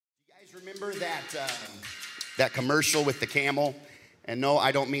Remember that commercial with the camel? And no,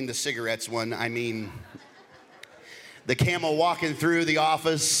 I don't mean the cigarettes one. I mean the camel walking through the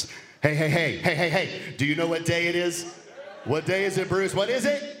office. Hey, do you know what day it is? What day is it, Bruce? What is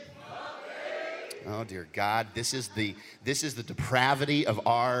it? Oh, dear God, this is the depravity of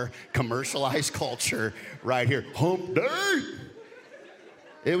our commercialized culture right here. Hump day.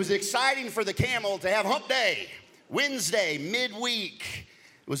 It was exciting for the camel to have hump day, Wednesday, midweek.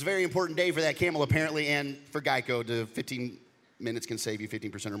 It was a very important day for that camel, apparently, and for Geico. 15 minutes can save you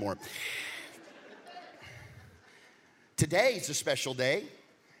 15% or more. Today is a special day.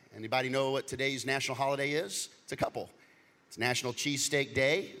 Anybody know what today's national holiday is? It's a couple. It's National Cheesesteak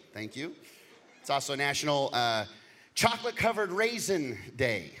Day. Thank you. It's also National Chocolate-Covered Raisin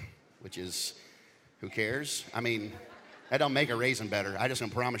Day, which is, who cares? I mean, that don't make a raisin better. I just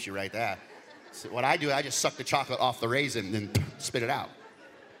gonna promise you right that. So what I do, I just suck the chocolate off the raisin and then spit it out.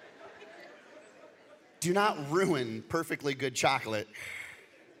 Do not ruin perfectly good chocolate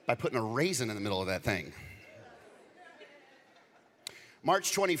by putting a raisin in the middle of that thing.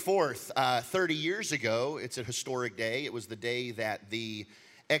 March 24th, 30 years ago, it's a historic day. It was the day that the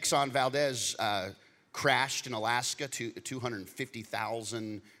Exxon Valdez crashed in Alaska.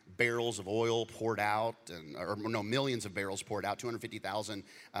 250,000 barrels of oil poured out, millions of barrels poured out. 250,000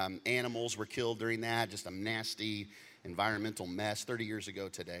 animals were killed during that. Just a nasty environmental mess 30 years ago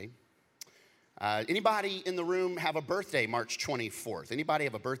today. Anybody in the room have a birthday March 24th? Anybody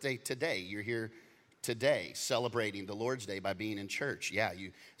have a birthday today? You're here today celebrating the Lord's Day by being in church. Yeah,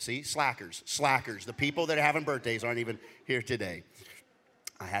 you see, slackers. The people that are having birthdays aren't even here today.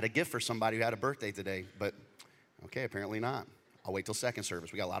 I had a gift for somebody who had a birthday today, but okay, apparently not. I'll wait till second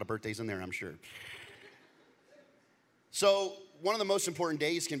service. We got a lot of birthdays in there, I'm sure. So one of the most important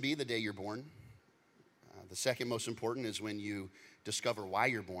days can be the day you're born. The second most important is when you discover why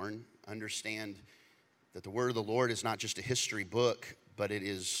you're born. Understand that the word of the Lord is not just a history book, but it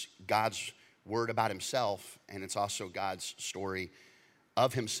is God's word about himself, and it's also God's story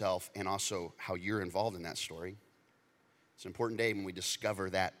of himself and also how you're involved in that story. It's an important day when we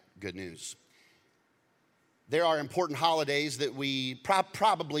discover that good news. There are important holidays that we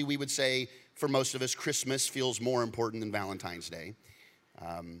probably we would say for most of us, Christmas feels more important than Valentine's Day.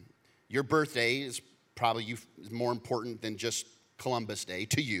 Your birthday is probably more important than just Columbus Day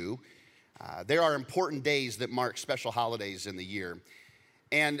to you. There are important days that mark special holidays in the year.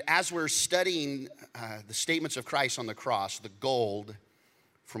 And as we're studying the statements of Christ on the cross, the gold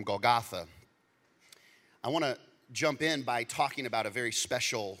from Golgotha, I want to jump in by talking about a very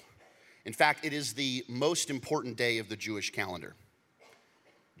special, in fact, it is the most important day of the Jewish calendar.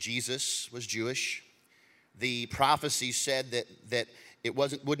 Jesus was Jewish. The prophecy said that it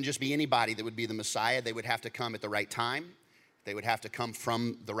wouldn't just be anybody that would be the Messiah. They would have to come at the right time. They would have to come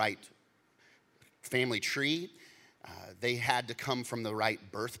from the right family tree. They had to come from the right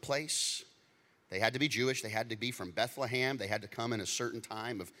birthplace. They had to be Jewish. They had to be from Bethlehem. They had to come in a certain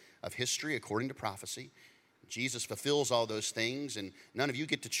time of history according to prophecy. Jesus fulfills all those things, and none of you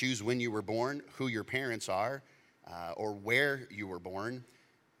get to choose when you were born, who your parents are, or where you were born.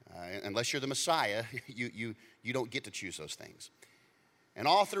 Unless you're the Messiah, you don't get to choose those things. And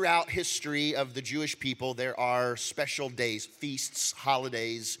all throughout history of the Jewish people, there are special days, feasts,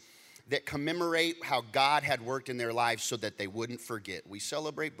 holidays that commemorate how God had worked in their lives so that they wouldn't forget. We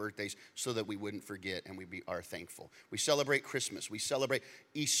celebrate birthdays so that we wouldn't forget and we are thankful. We celebrate Christmas. We celebrate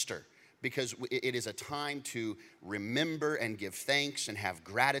Easter because it is a time to remember and give thanks and have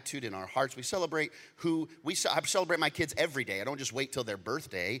gratitude in our hearts. I celebrate my kids every day. I don't just wait till their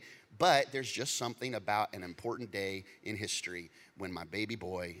birthday, but there's just something about an important day in history when my baby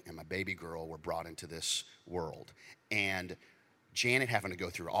boy and my baby girl were brought into this world. And Janet having to go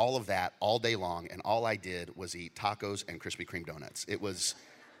through all of that all day long, and all I did was eat tacos and Krispy Kreme donuts. It was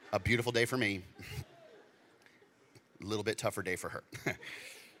a beautiful day for me. A little bit tougher day for her.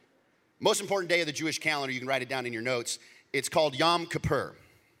 Most important day of the Jewish calendar, you can write it down in your notes. It's called Yom Kippur.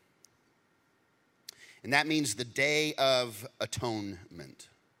 And that means the Day of Atonement.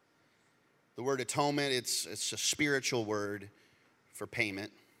 The word atonement, it's a spiritual word for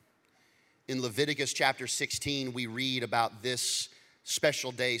payment. In Leviticus chapter 16, we read about this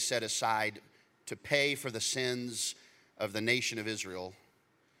special day set aside to pay for the sins of the nation of Israel.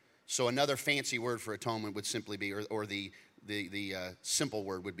 So another fancy word for atonement would simply be, or the simple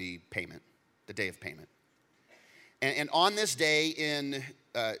word would be payment, the day of payment. And on this day in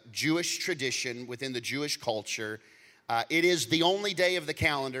Jewish tradition, within the Jewish culture, it is the only day of the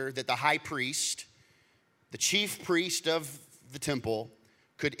calendar that the high priest, the chief priest of the temple,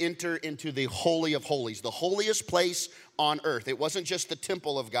 could enter into the Holy of Holies, the holiest place on earth. It wasn't just the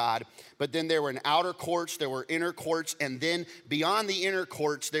temple of God, but then there were outer courts, there were inner courts, and then beyond the inner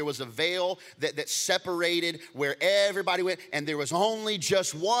courts, there was a veil that separated where everybody went, and there was only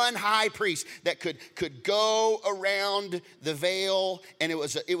just one high priest that could go around the veil, and it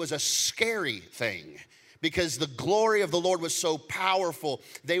was a scary thing. Because the glory of the Lord was so powerful,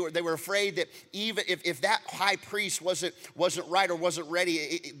 they were afraid that even if that high priest wasn't right or wasn't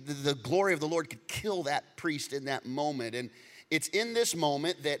ready, the glory of the Lord could kill that priest in that moment. And it's in this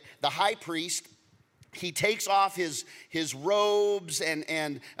moment that the high priest, he takes off his robes and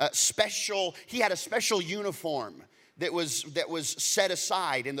he had a special uniform that was set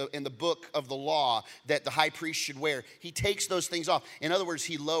aside in the book of the law that the high priest should wear. He takes those things off. In other words,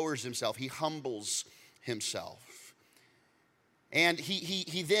 he lowers himself, he humbles himself. And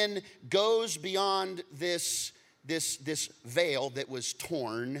he then goes beyond this veil that was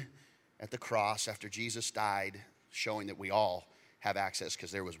torn at the cross after Jesus died, showing that we all have access because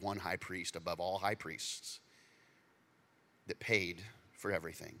there was one high priest above all high priests that paid for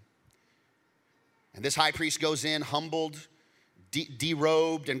everything. And this high priest goes in humbled,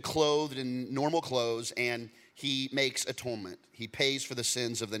 derobed and clothed in normal clothes, and he makes atonement. He pays for the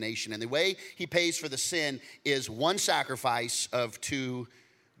sins of the nation. And the way he pays for the sin is one sacrifice of 2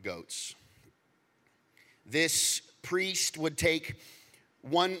 goats. This priest would take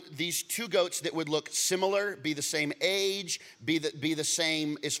these 2 goats that would look similar, be the same age, be the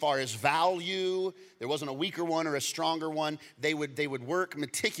same as far as value. There wasn't a weaker one or a stronger one. They would work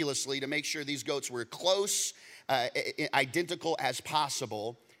meticulously to make sure these goats were close, identical as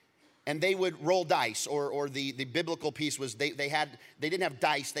possible. And they would roll dice, or the biblical piece was they didn't have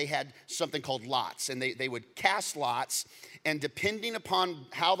dice, they had something called lots. And they would cast lots, and depending upon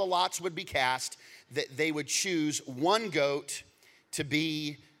how the lots would be cast, they would choose one goat to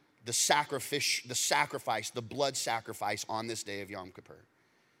be the sacrifice, the blood sacrifice on this day of Yom Kippur.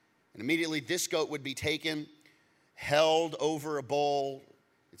 And immediately this goat would be taken, held over a bowl,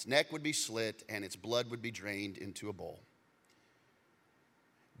 its neck would be slit, and its blood would be drained into a bowl.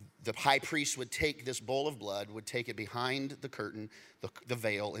 The high priest would take this bowl of blood, would take it behind the curtain, the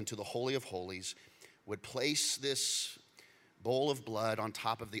veil, into the Holy of Holies, would place this bowl of blood on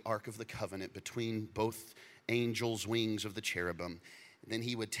top of the Ark of the Covenant between both angels' wings of the cherubim. And then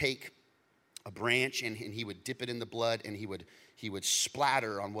he would take a branch and he would dip it in the blood, and he would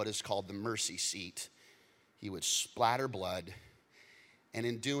splatter on what is called the mercy seat. He would splatter blood, and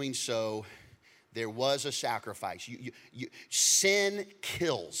in doing so, there was a sacrifice. Sin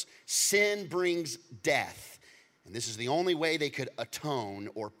kills. Sin brings death. And this is the only way they could atone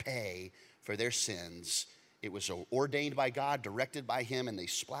or pay for their sins. It was ordained by God, directed by him, and they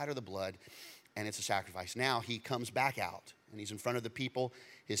splatter the blood, and it's a sacrifice. Now he comes back out, and he's in front of the people.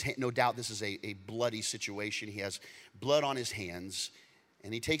 No doubt this is a bloody situation. He has blood on his hands,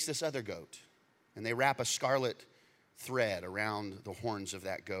 and he takes this other goat, and they wrap a scarlet thread around the horns of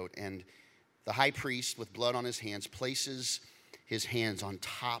that goat, and the high priest, with blood on his hands, places his hands on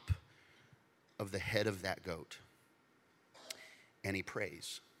top of the head of that goat. And he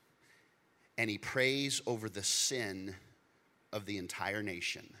prays. And he prays over the sin of the entire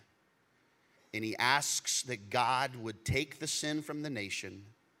nation. And he asks that God would take the sin from the nation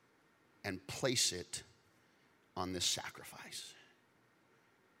and place it on this sacrifice.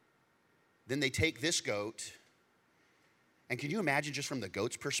 Then they take this goat, and can you imagine, just from the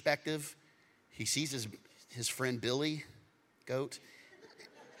goat's perspective, he sees his friend Billy, goat,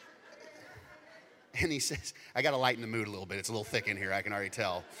 and he says, I got to lighten the mood a little bit. It's a little thick in here, I can already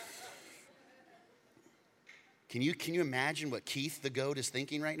tell. Can you imagine what Keith the goat is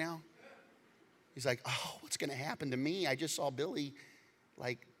thinking right now? He's like, oh, what's going to happen to me? I just saw Billy,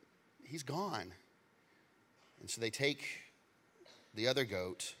 he's gone. And so they take the other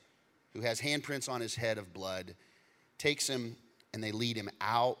goat, who has handprints on his head of blood, takes him, and they lead him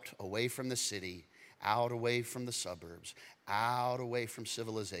out, away from the city, out away from the suburbs, out away from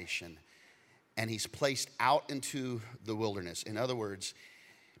civilization. And he's placed out into the wilderness. In other words,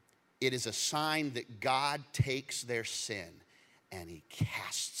 it is a sign that God takes their sin and he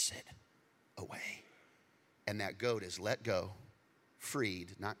casts it away. And that goat is let go,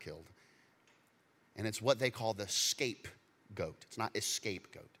 freed, not killed. And it's what they call the scapegoat. It's not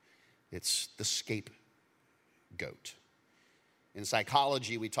escapegoat. It's the scapegoat. In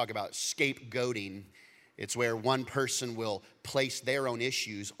psychology, we talk about scapegoating. It's where one person will place their own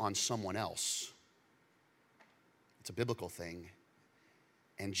issues on someone else. It's a biblical thing.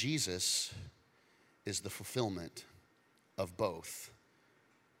 And Jesus is the fulfillment of both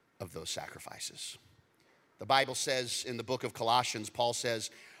of those sacrifices. The Bible says in the book of Colossians, Paul says,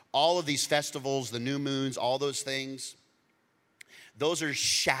 all of these festivals, the new moons, all those things, those are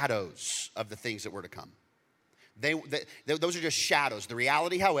shadows of the things that were to come. Those are just shadows. The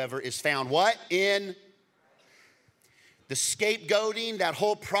reality, however, is found what? In the scapegoating, that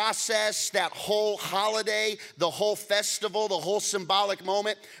whole process, that whole holiday, the whole festival, the whole symbolic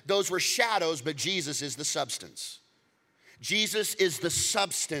moment. Those were shadows, but Jesus is the substance. Jesus is the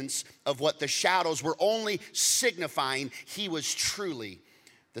substance of what the shadows were only signifying. He was truly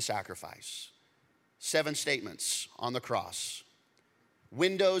the sacrifice. 7 statements on the cross.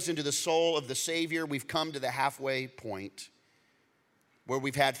 Windows into the soul of the Savior. We've come to the halfway point where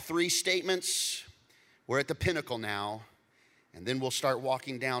we've had 3 statements. We're at the pinnacle now, and then we'll start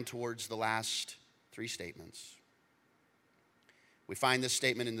walking down towards the last 3 statements. We find this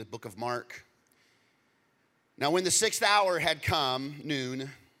statement in the book of Mark. Now, when the 6th hour had come,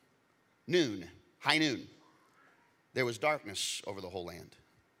 high noon, there was darkness over the whole land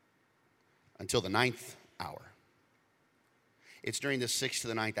until the 9th hour. It's during the 6th to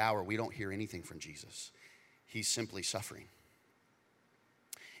the 9th hour we don't hear anything from Jesus. He's simply suffering.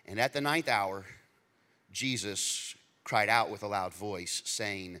 And at the 9th hour, Jesus cried out with a loud voice,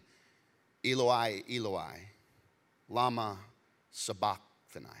 saying, Eloi, Eloi, lama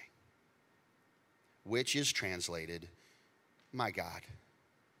sabachthani, which is translated, my God,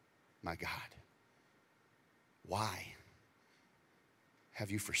 why have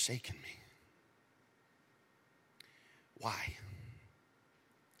you forsaken me? Why?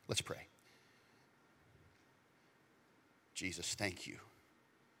 Let's pray. Jesus, thank you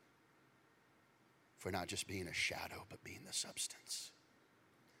for not just being a shadow, but being the substance.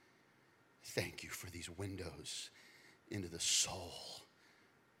 Thank you for these windows into the soul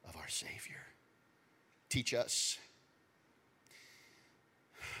of our Savior. Teach us.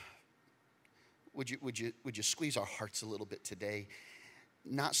 Would you squeeze our hearts a little bit today?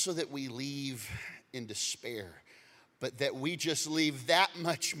 Not so that we leave in despair, but that we just leave that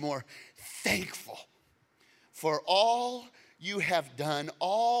much more thankful for all you have done,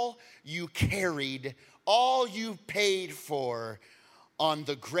 all you carried, all you paid for on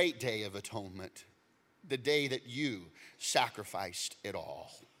the great day of atonement, the day that you sacrificed it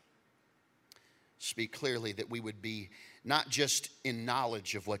all. Speak clearly that we would be not just in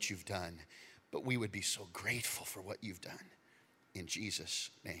knowledge of what you've done, but we would be so grateful for what you've done. In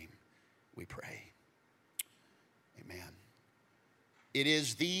Jesus' name we pray. Amen. It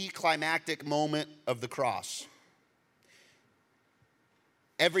is the climactic moment of the cross.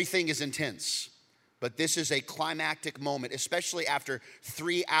 Everything is intense, but this is a climactic moment, especially after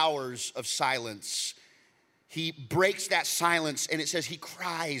 3 hours of silence. He breaks that silence, and it says he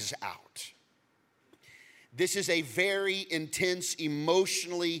cries out. This is a very intense,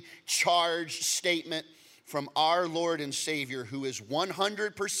 emotionally charged statement from our Lord and Savior, who is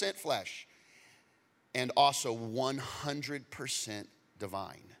 100% flesh and also 100%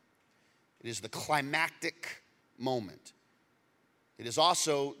 divine. It is the climactic moment. It is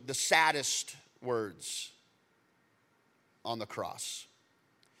also the saddest words on the cross.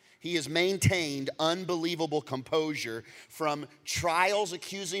 He has maintained unbelievable composure from trials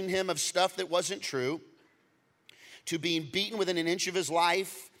accusing him of stuff that wasn't true, to being beaten within an inch of his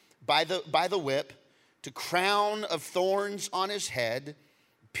life by the whip, to crown of thorns on his head,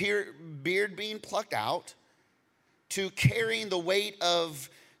 beard being plucked out, to carrying the weight of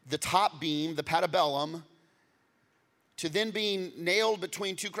the top beam, the patibellum, to then being nailed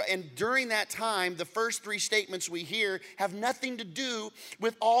between 2 crosses. And during that time, the first 3 statements we hear have nothing to do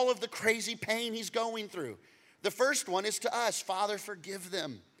with all of the crazy pain he's going through. The first one is to us, Father, forgive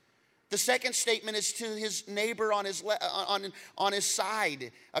them. The second statement is to his neighbor on his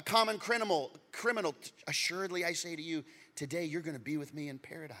side, a common criminal. Assuredly, I say to you, today you're going to be with me in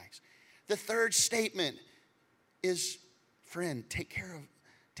paradise. The third statement is, friend, take care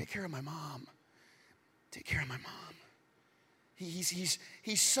of my mom. Take care of my mom. He's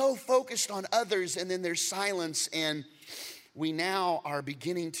so focused on others, and then there's silence, and we now are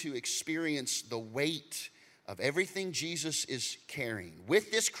beginning to experience the weight of everything Jesus is carrying.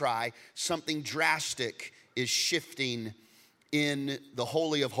 With this cry, something drastic is shifting in the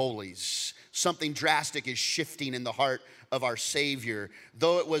Holy of Holies. Something drastic is shifting in the heart of our Savior.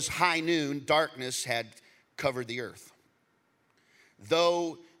 Though it was high noon, darkness had covered the earth.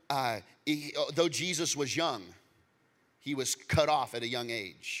 Though Jesus was young, he was cut off at a young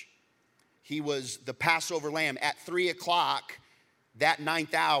age. He was the Passover lamb. At 3 o'clock, that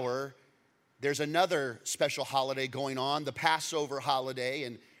 9th hour, there's another special holiday going on, the Passover holiday.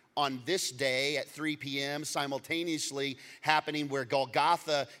 And on this day at 3 p.m., simultaneously happening where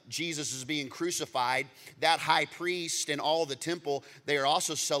Golgotha, Jesus is being crucified. That high priest and all the temple, they are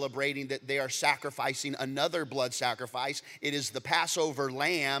also celebrating that they are sacrificing another blood sacrifice. It is the Passover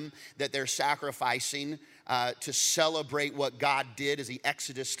lamb that they're sacrificing to celebrate what God did as he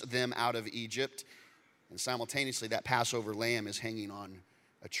exodused them out of Egypt. And simultaneously, that Passover lamb is hanging on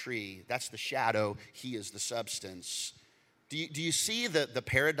a tree. That's the shadow. He is the substance. Do you see the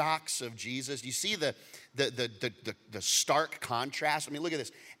paradox of Jesus? Do you see the stark contrast? I mean, look at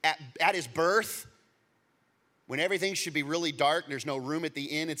this. At his birth, when everything should be really dark, there's no room at the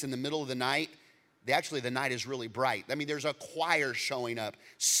inn, it's in the middle of the night. The night is really bright. I mean, there's a choir showing up,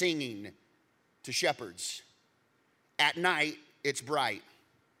 singing to shepherds. At night, it's bright.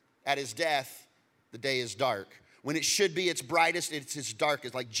 At his death, the day is dark. When it should be its brightest, it's its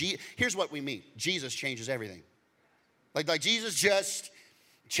darkest. Here's what we mean. Jesus changes everything. Like Jesus just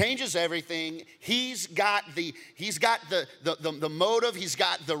changes everything. He's got the motive, he's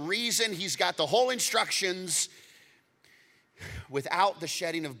got the reason, he's got the whole instructions. Without the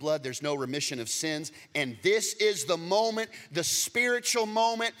shedding of blood, there's no remission of sins. And this is the moment, the spiritual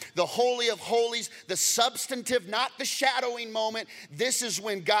moment, the holy of holies, the substantive, not the shadowing moment. This is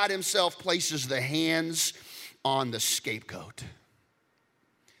when God himself places the hands on the scapegoat.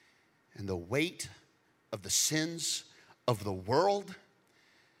 And the weight of the sins of the world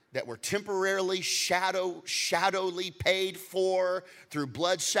that were temporarily shadowly paid for through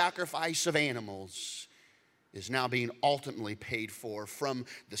blood sacrifice of animals is now being ultimately paid for, from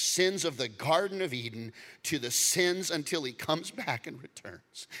the sins of the Garden of Eden to the sins until he comes back and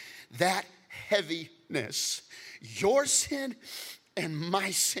returns. That heaviness, your sin and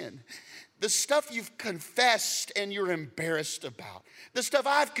my sin, the stuff you've confessed and you're embarrassed about, the stuff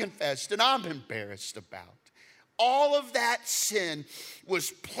I've confessed and I'm embarrassed about, all of that sin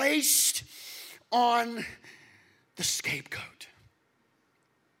was placed on the scapegoat.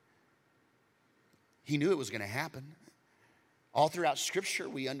 He knew it was going to happen. All throughout Scripture,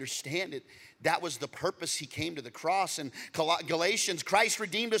 we understand it. That was the purpose he came to the cross. In Galatians, Christ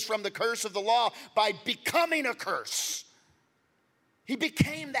redeemed us from the curse of the law by becoming a curse. He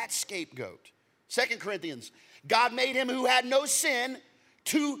became that scapegoat. 2 Corinthians, God made him who had no sin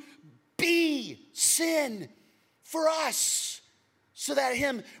to be sin for us, so that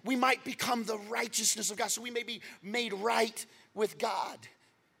him we might become the righteousness of God, so we may be made right with God.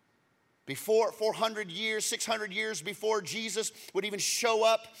 Before 400 years, 600 years before Jesus would even show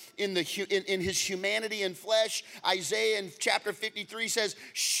up in his humanity and flesh, Isaiah in chapter 53 says,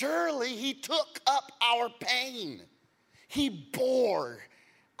 surely he took up our pain. He bore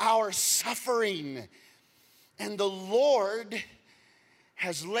our suffering. And the Lord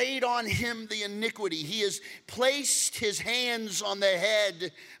has laid on him the iniquity. He has placed his hands on the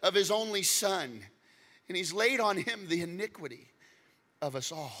head of his only son. And he's laid on him the iniquity of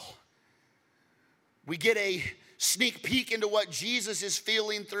us all. We get a sneak peek into what Jesus is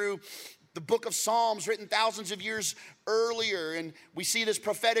feeling through the book of Psalms, written thousands of years earlier. And we see this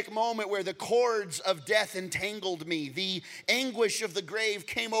prophetic moment where the cords of death entangled me. The anguish of the grave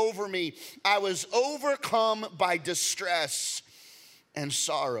came over me. I was overcome by distress and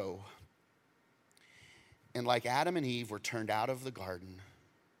sorrow. And like Adam and Eve were turned out of the garden,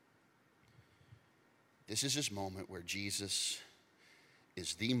 this is this moment where Jesus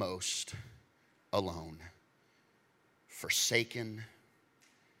is the most alone, forsaken,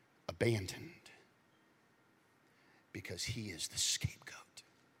 abandoned, because he is the scapegoat.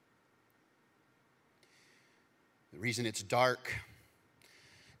 The reason it's dark,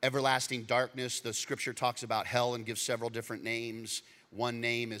 everlasting darkness, the scripture talks about hell and gives several different names. One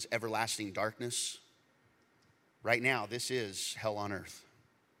name is everlasting darkness. Right now, this is hell on earth.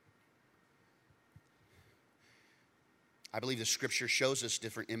 I believe the scripture shows us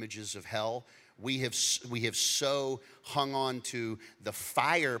different images of hell. We have so hung on to the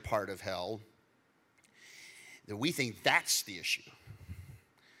fire part of hell that we think that's the issue.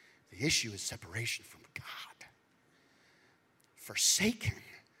 The issue is separation from God. Forsaken.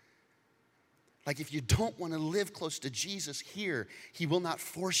 Like if you don't want to live close to Jesus here, he will not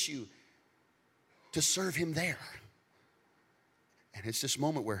force you to serve him there. And it's this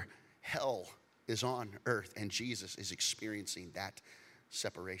moment where hell is on earth and Jesus is experiencing that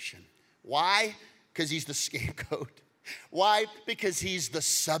separation. Why? Because he's the scapegoat. Why? Because he's the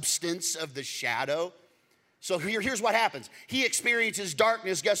substance of the shadow. So here's what happens. He experiences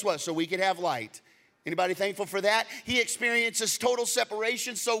darkness, guess what? So we could have light. Anybody thankful for that? He experiences total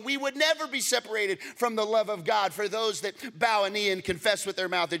separation so we would never be separated from the love of God for those that bow a knee and confess with their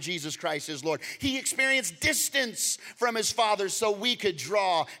mouth that Jesus Christ is Lord. He experienced distance from his Father so we could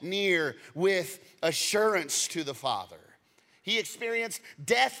draw near with assurance to the Father. He experienced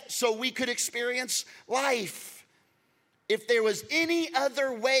death so we could experience life. If there was any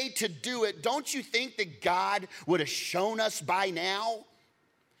other way to do it, don't you think that God would have shown us by now?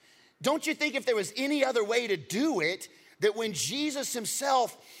 Don't you think if there was any other way to do it, that when Jesus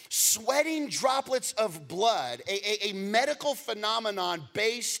himself, sweating droplets of blood, a medical phenomenon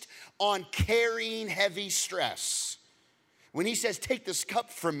based on carrying heavy stress, when he says, take this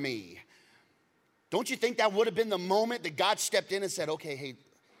cup from me, don't you think that would have been the moment that God stepped in and said, okay, hey,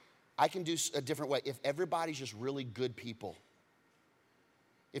 I can do a different way. If everybody's just really good people,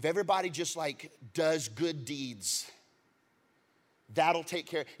 if everybody just like does good deeds, that'll take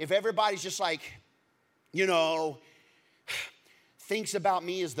care. If everybody's just like, thinks about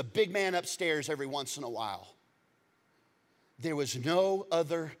me as the big man upstairs every once in a while. There was no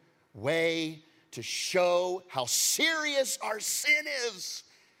other way to show how serious our sin is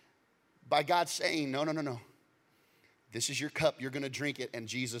by God saying, no. This is your cup, you're gonna drink it. And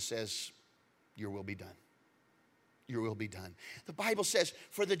Jesus says, your will be done. Your will be done. The Bible says,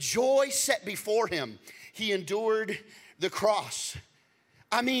 for the joy set before him, he endured the cross.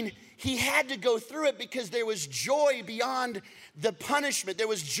 I mean, he had to go through it because there was joy beyond the punishment. There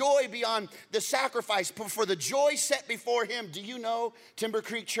was joy beyond the sacrifice. But for the joy set before him, do you know, Timber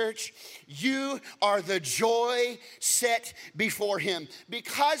Creek Church, you are the joy set before him.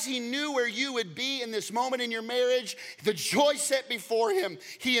 Because he knew where you would be in this moment in your marriage, the joy set before him,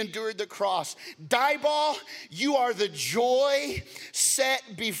 he endured the cross. Diboll, you are the joy set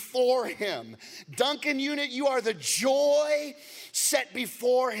before him. Duncan Unit, you are the joy set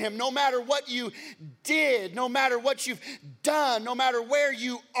before him. No matter what you did, no matter what you've done, no matter where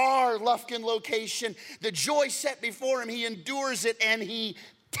you are, Lufkin location, the joy set before him, he endures it and he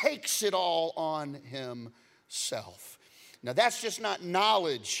takes it all on himself. Now that's just not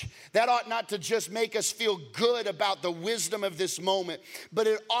knowledge. That ought not to just make us feel good about the wisdom of this moment, but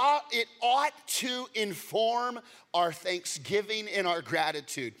it ought to inform our thanksgiving and our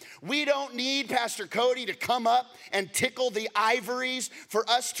gratitude. We don't need Pastor Cody to come up and tickle the ivories for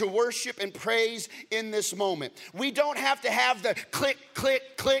us to worship and praise in this moment. We don't have to have the click,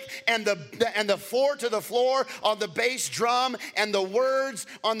 click, click and the four to the floor on the bass drum and the words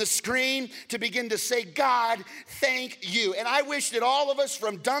on the screen to begin to say, God, thank you. And I wish that all of us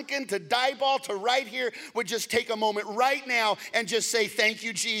from Duncan to Diboll to right here would just take a moment right now and just say, thank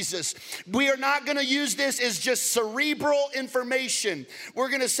you, Jesus. We are not going to use this as just cerebral information. We're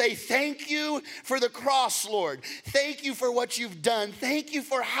going to say, thank you for the cross, Lord. Thank you for what you've done. Thank you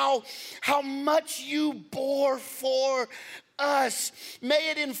for how much you bore for us. May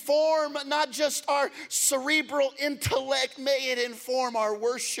it inform not just our cerebral intellect, may it inform our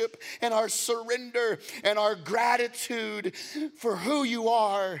worship and our surrender and our gratitude for who you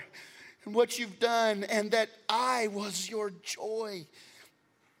are and what you've done, and that I was your joy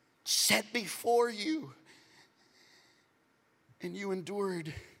set before you. And you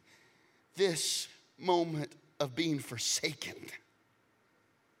endured this moment of being forsaken.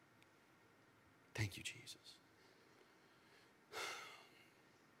 Thank you, Jesus.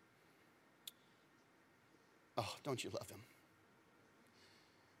 Oh, don't you love him?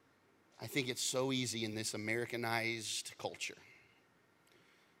 I think it's so easy in this Americanized culture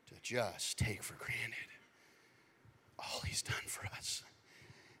to just take for granted all he's done for us.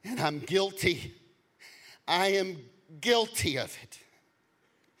 And I'm guilty. I am guilty of it.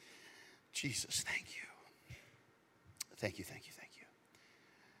 Jesus, thank you. Thank you, thank you, thank you.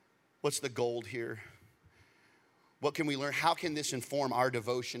 What's the gold here? What can we learn? How can this inform our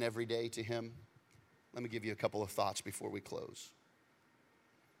devotion every day to him? Let me give you a couple of thoughts before we close.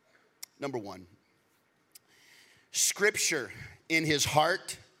 Number one, Scripture in his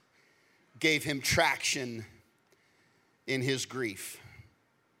heart gave him traction in his grief.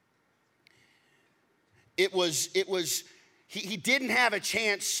 He didn't have a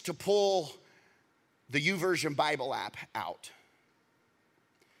chance to pull the YouVersion Bible app out.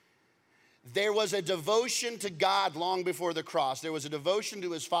 There was a devotion to God long before the cross. There was a devotion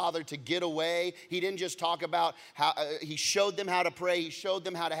to his Father to get away. He didn't just talk about how he showed them how to pray. He showed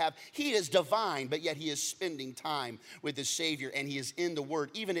them how to have. He is divine, but yet he is spending time with his Savior, and he is in the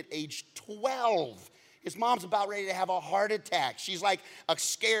Word. Even at age 12, His mom's about ready to have a heart attack. She's like a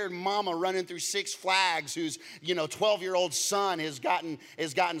scared mama running through Six Flags whose, 12-year-old son has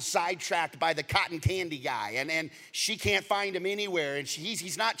gotten sidetracked by the cotton candy guy. And she can't find him anywhere. And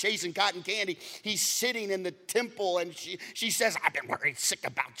he's not chasing cotton candy. He's sitting in the temple, and she says, I've been worried sick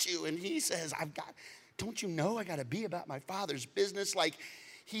about you. And he says, don't you know I got to be about my Father's business? Like,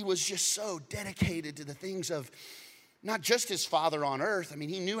 he was just so dedicated to the things of not just his father on earth. I mean,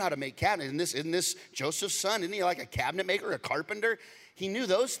 he knew how to make cabinets. Isn't this Joseph's son? Isn't he like a cabinet maker, a carpenter? He knew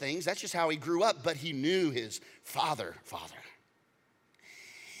those things. That's just how he grew up. But he knew his father.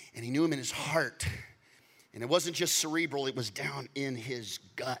 And he knew him in his heart. And it wasn't just cerebral. It was down in his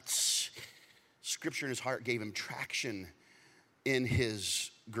guts. Scripture in his heart gave him traction in his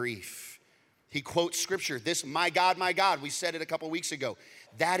grief. He quotes Scripture. This, my God, we said it a couple weeks ago.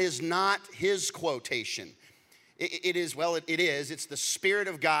 That is not his quotation. It is. It's the Spirit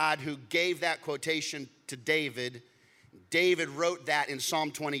of God who gave that quotation to David. David wrote that in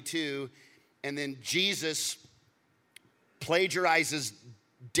Psalm 22, and then Jesus plagiarizes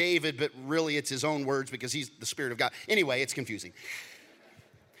David, but really it's his own words because he's the Spirit of God. Anyway, it's confusing.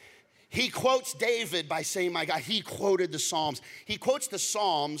 He quotes David by saying, my God. He quoted the Psalms. He quotes the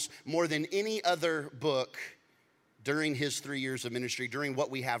Psalms more than any other book during his 3 years of ministry, during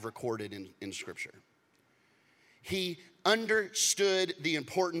what we have recorded in Scripture. He understood the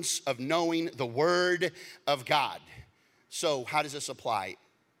importance of knowing the Word of God. So how does this apply?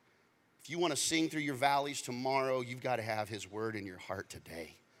 If you want to sing through your valleys tomorrow, you've got to have his Word in your heart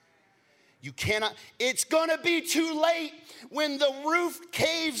today. You cannot, it's going to be too late when the roof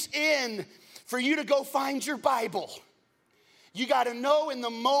caves in for you to go find your Bible. You got to know in the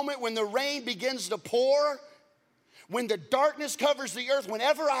moment when the rain begins to pour, when the darkness covers the earth,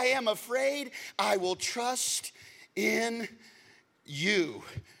 whenever I am afraid, I will trust in you.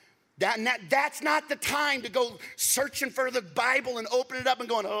 That's not the time to go searching for the Bible and open it up and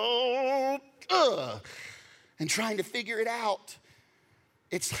going, and trying to figure it out.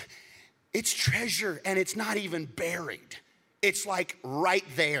 It's treasure, and it's not even buried. It's like right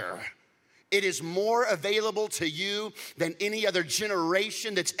there. It is more available to you than any other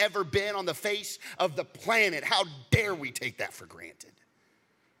generation that's ever been on the face of the planet. How dare we take that for granted?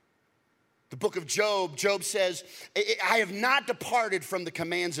 The book of Job says, I have not departed from the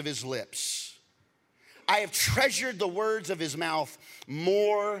commands of his lips. I have treasured the words of his mouth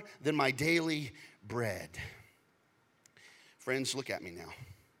more than my daily bread. Friends, look at me now.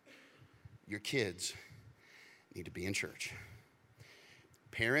 Your kids need to be in church.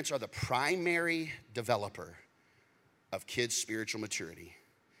 Parents are the primary developer of kids' spiritual maturity.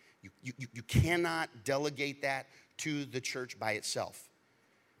 You cannot delegate that to the church by itself.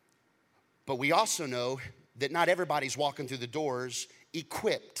 But we also know that not everybody's walking through the doors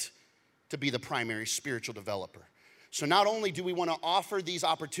equipped to be the primary spiritual developer. So not only do we want to offer these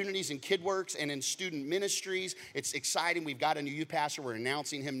opportunities in KidWorks and in student ministries, it's exciting. We've got a new youth pastor. We're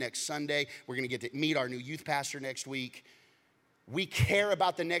announcing him next Sunday. We're going to get to meet our new youth pastor next week. We care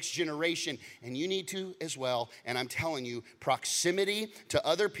about the next generation, and you need to as well. And I'm telling you, proximity to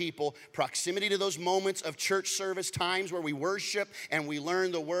other people, proximity to those moments of church service, times where we worship and we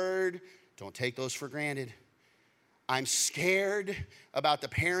learn the word, don't take those for granted. I'm scared about the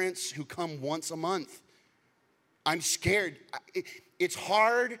parents who come once a month. I'm scared. It's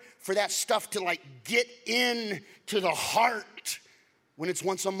hard for that stuff to get in to the heart when it's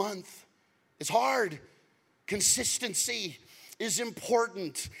once a month. It's hard. Consistency is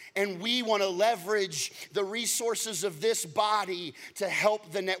important, and we want to leverage the resources of this body to help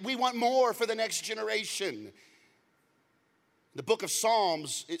we want more for the next generation. The book of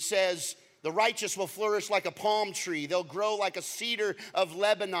Psalms, it says, the righteous will flourish like a palm tree. They'll grow like a cedar of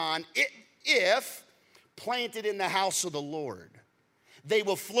Lebanon if planted in the house of the Lord. They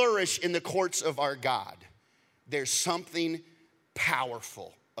will flourish in the courts of our God. There's something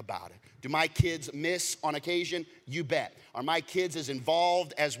powerful about it. Do my kids miss on occasion? You bet. Are my kids as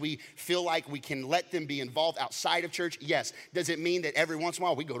involved as we feel like we can let them be involved outside of church? Yes. Does it mean that every once in a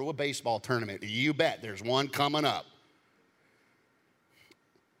while we go to a baseball tournament? You bet. There's one coming up.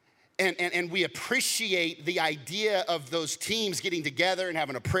 And we appreciate the idea of those teams getting together and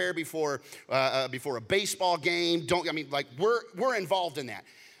having a prayer before a baseball game. We're involved in that.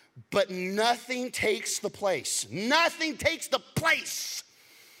 But nothing takes the place. Nothing takes the place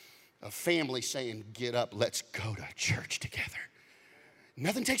of family saying, get up, let's go to church together.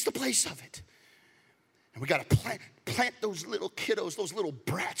 Nothing takes the place of it. And we got to plant those little kiddos, those little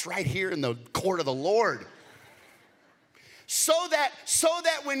brats right here in the court of the Lord. so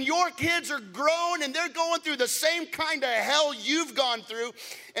that when your kids are grown and they're going through the same kind of hell you've gone through,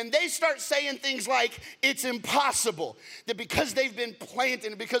 and they start saying things like, it's impossible, that because they've been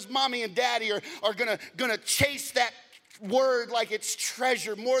planted, because mommy and daddy are gonna chase that word like it's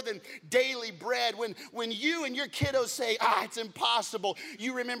treasure more than daily bread. When you and your kiddos say, it's impossible,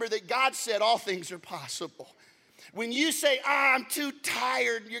 you remember that God said all things are possible. When you say, I'm too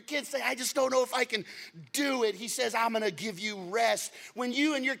tired, your kids say, I just don't know if I can do it, he says, I'm gonna give you rest. When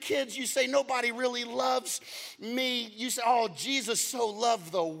you and your kids, you say, nobody really loves me, you say, oh, Jesus so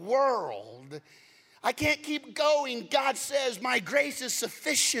loved the world, I can't keep going. God says, my grace is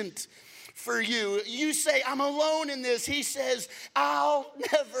sufficient for you. You say, I'm alone in this. He says, I'll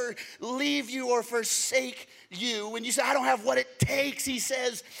never leave you or forsake you. When you say, I don't have what it takes, he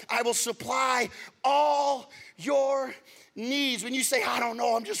says, I will supply all your needs. When you say, I don't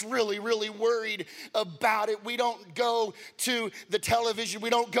know, I'm just really, really worried about it, we don't go to the television, we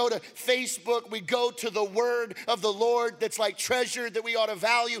don't go to Facebook, we go to the word of the Lord that's like treasure that we ought to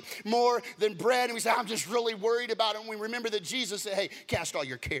value more than bread. And we say, I'm just really worried about it. And we remember that Jesus said, hey, cast all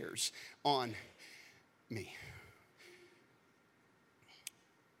your cares on me.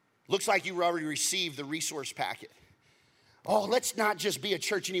 Looks like you already received the resource packet. Oh, let's not just be a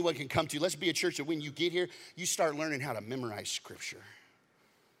church anyone can come to. Let's be a church that when you get here, you start learning how to memorize scripture.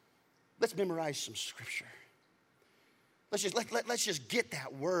 Let's memorize some scripture. Let's just get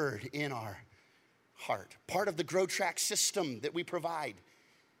that word in our heart. Part of the Grow Track system that we provide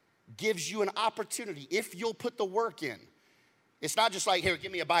gives you an opportunity if you'll put the work in. It's not just like, here,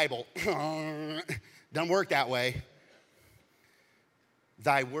 give me a Bible. Doesn't work that way.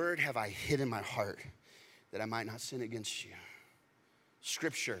 Thy word have I hid in my heart, that I might not sin against you.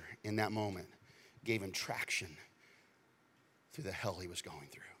 Scripture in that moment gave him traction through the hell he was going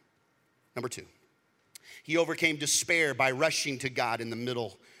through. Number 2, he overcame despair by rushing to God in the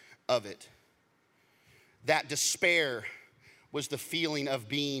middle of it. That despair was the feeling of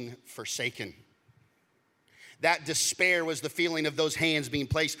being forsaken. That despair was the feeling of those hands being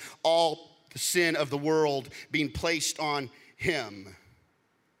placed, all the sin of the world being placed on him.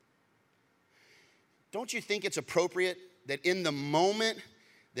 Don't you think it's appropriate that in the moment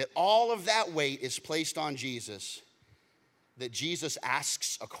that all of that weight is placed on Jesus, that Jesus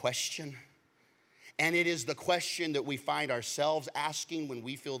asks a question? And it is the question that we find ourselves asking when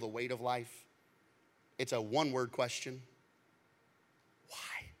we feel the weight of life. It's a one-word question.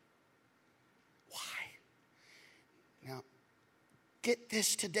 Why? Why? Now, get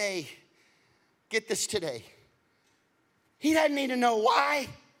this today. Get this today. He doesn't need to know why.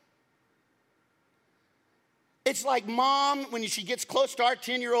 It's like mom when she gets close to our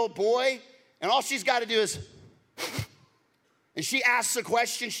 10-year-old boy, and all she's got to do is, and she asks a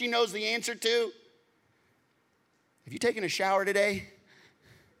question she knows the answer to. Have you taken a shower today?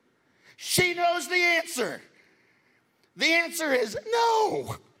 She knows the answer. The answer is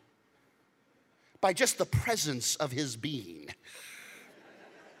no. By just the presence of his being.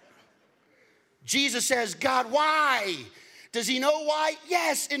 Jesus says, God, why? Does he know why?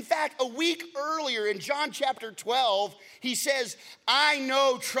 Yes. In fact, a week earlier in John chapter 12, he says, I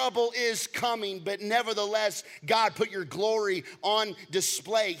know trouble is coming, but nevertheless, God, put your glory on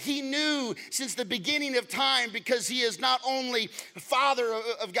display. He knew since the beginning of time, because he is not only Father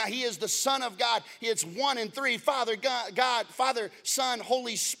of God, he is the Son of God. It's 1 and 3, Father, God, Father, Son,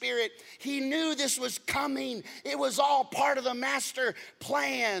 Holy Spirit. He knew this was coming. It was all part of the master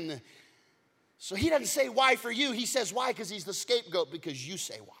plan. So he doesn't say why for you. He says why because he's the scapegoat, because you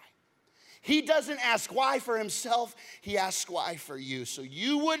say why. He doesn't ask why for himself. He asks why for you. So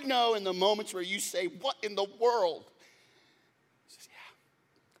you would know in the moments where you say, what in the world? He says,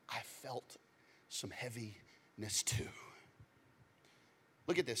 yeah, I felt some heaviness too.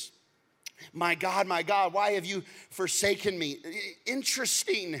 Look at this. My God, why have you forsaken me?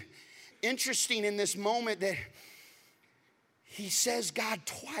 Interesting in this moment that he says God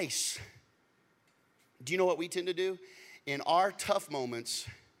twice. Do you know what we tend to do? In our tough moments,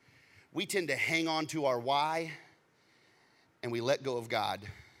 we tend to hang on to our why and we let go of God.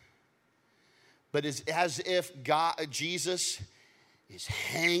 But it's as if Jesus is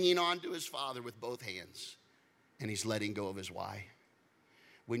hanging on to his Father with both hands and he's letting go of his why.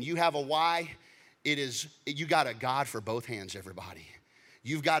 When you have a why, you got a God for both hands, everybody.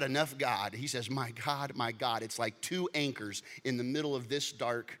 You've got enough God. He says, my God. It's like two anchors in the middle of this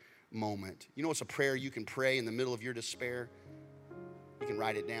dark moment. You know, it's a prayer you can pray in the middle of your despair. You can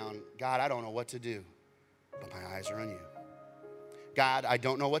write it down. God, I don't know what to do, but my eyes are on you. God, I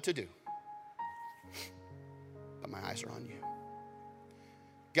don't know what to do, but my eyes are on you.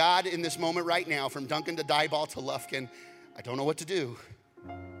 God, in this moment right now, from Duncan to Diboll to Lufkin, I don't know what to do.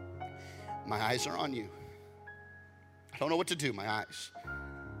 My eyes are on you. I don't know what to do. My eyes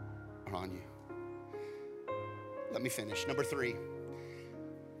are on you. Let me finish. Number 3.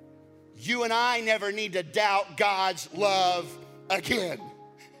 You and I never need to doubt God's love again.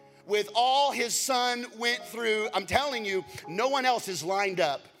 With all his son went through, I'm telling you, no one else is lined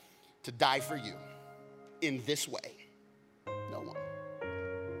up to die for you in this way. No one.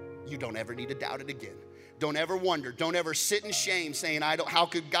 You don't ever need to doubt it again. Don't ever wonder. Don't ever sit in shame saying, how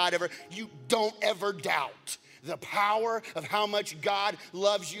could God ever? You don't ever doubt the power of how much God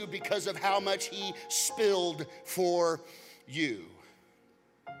loves you because of how much he spilled for you.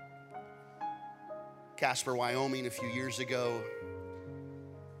 Casper, Wyoming, a few years ago,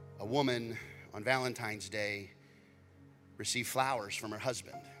 a woman on Valentine's Day received flowers from her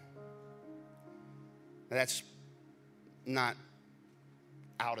husband. Now, that's not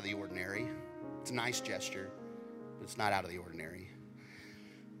out of the ordinary. It's a nice gesture, but it's not out of the ordinary.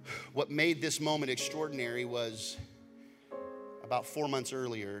 What made this moment extraordinary was about 4 months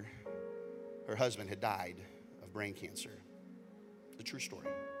earlier, her husband had died of brain cancer. The true story.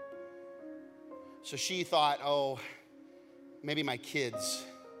 So she thought, maybe my kids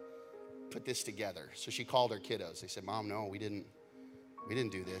put this together. So she called her kiddos. They said, Mom, no, we didn't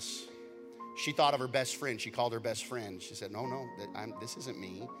do this. She thought of her best friend. She called her best friend. She said, no, this isn't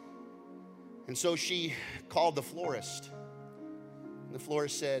me. And so she called the florist. And the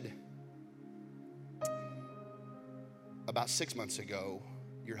florist said, about 6 months ago,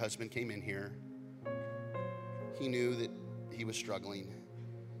 your husband came in here. He knew that he was struggling.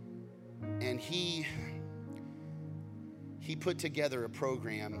 And he put together a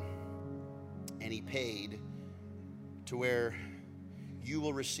program, and he paid to where you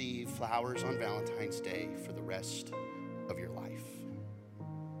will receive flowers on Valentine's Day for the rest of your life.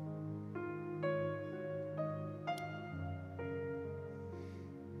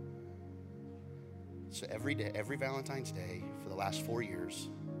 So every day, every Valentine's Day for the last 4 years,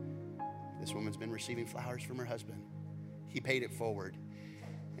 this woman's been receiving flowers from her husband. He paid it forward.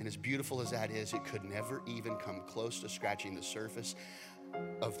 And as beautiful as that is, it could never even come close to scratching the surface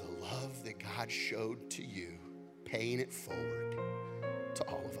of the love that God showed to you, paying it forward to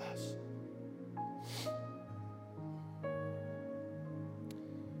all of us.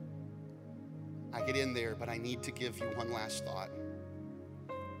 I get in there, but I need to give you one last thought.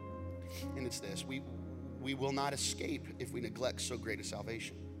 And it's this: we will not escape if we neglect so great a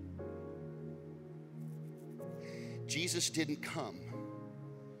salvation. Jesus didn't come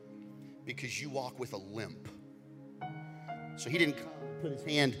because you walk with a limp. So he didn't come, put his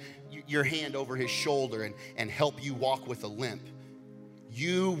hand, your hand over his shoulder and help you walk with a limp.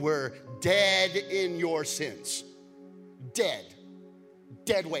 You were dead in your sins. Dead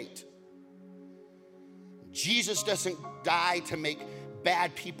weight. Jesus doesn't die to make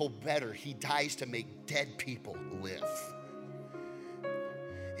bad people better. He dies to make dead people live.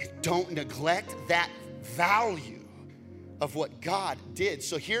 And don't neglect that value of what God did.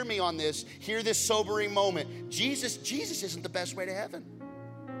 So hear me on this. Hear this sobering moment. Jesus isn't the best way to heaven.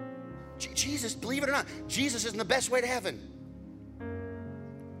 Jesus, believe it or not, Jesus isn't the best way to heaven.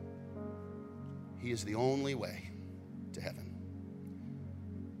 He is the only way to heaven.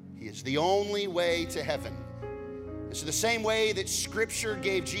 He is the only way to heaven. And so the same way that Scripture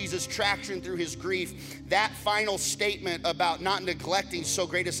gave Jesus traction through his grief, that final statement about not neglecting so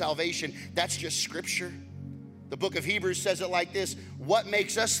great a salvation, that's just Scripture. The book of Hebrews says it like this: what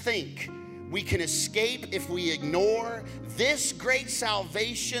makes us think we can escape if we ignore this great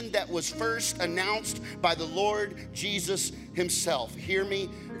salvation that was first announced by the Lord Jesus himself? Hear me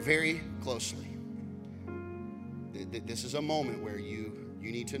very closely. This is a moment where you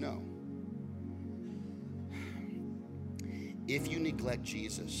need to know. If you neglect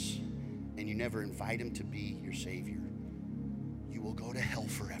Jesus and you never invite him to be your Savior, you will go to hell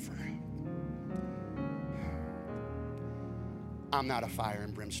forever. I'm not a fire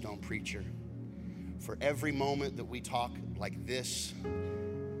and brimstone preacher. For every moment that we talk like this,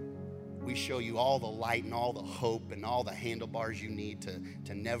 we show you all the light and all the hope and all the handlebars you need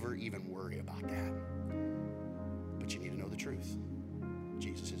to never even worry about that. But you need to know the truth.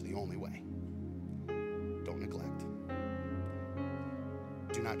 Jesus is the only way. Don't neglect.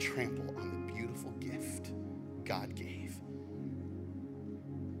 Do not trample on the beautiful gift God gave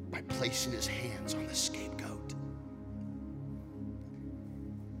by placing his hands on the scapegoat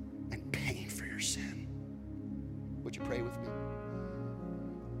and paying for your sin. Would you pray with me?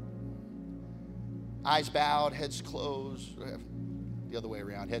 Eyes bowed, heads closed. The other way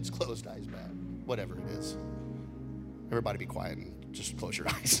around. Heads closed, eyes bowed. Whatever it is. Everybody be quiet and just close your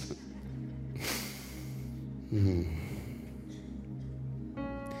eyes.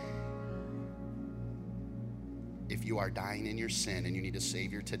 you are dying in your sin and you need a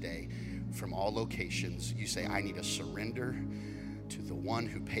Savior today from all locations, you say, I need to surrender to the one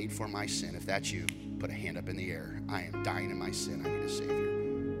who paid for my sin. If that's you, put a hand up in the air. I am dying in my sin. I need a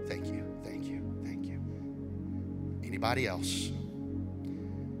Savior. Thank you, thank you, thank you. Anybody else?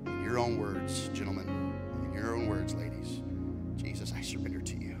 In your own words, gentlemen, in your own words, ladies, Jesus, I surrender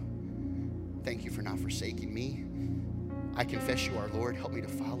to you. Thank you for not forsaking me. I confess you are Lord. Help me to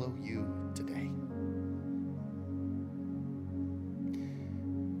follow you today.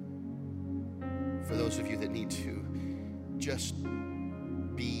 For those of you that need to just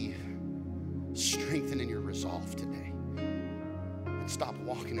be strengthened in your resolve today and stop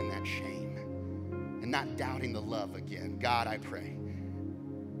walking in that shame and not doubting the love again, God, I pray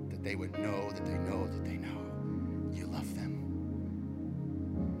that they would know that they know that they know you love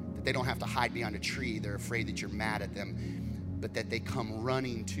them. That they don't have to hide behind a tree. They're afraid that you're mad at them, but that they come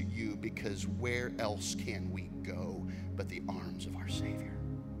running to you, because where else can we go but the arms of our Savior?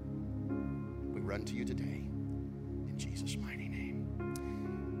 We run to you today in Jesus' mighty name.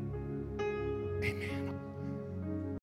 Amen.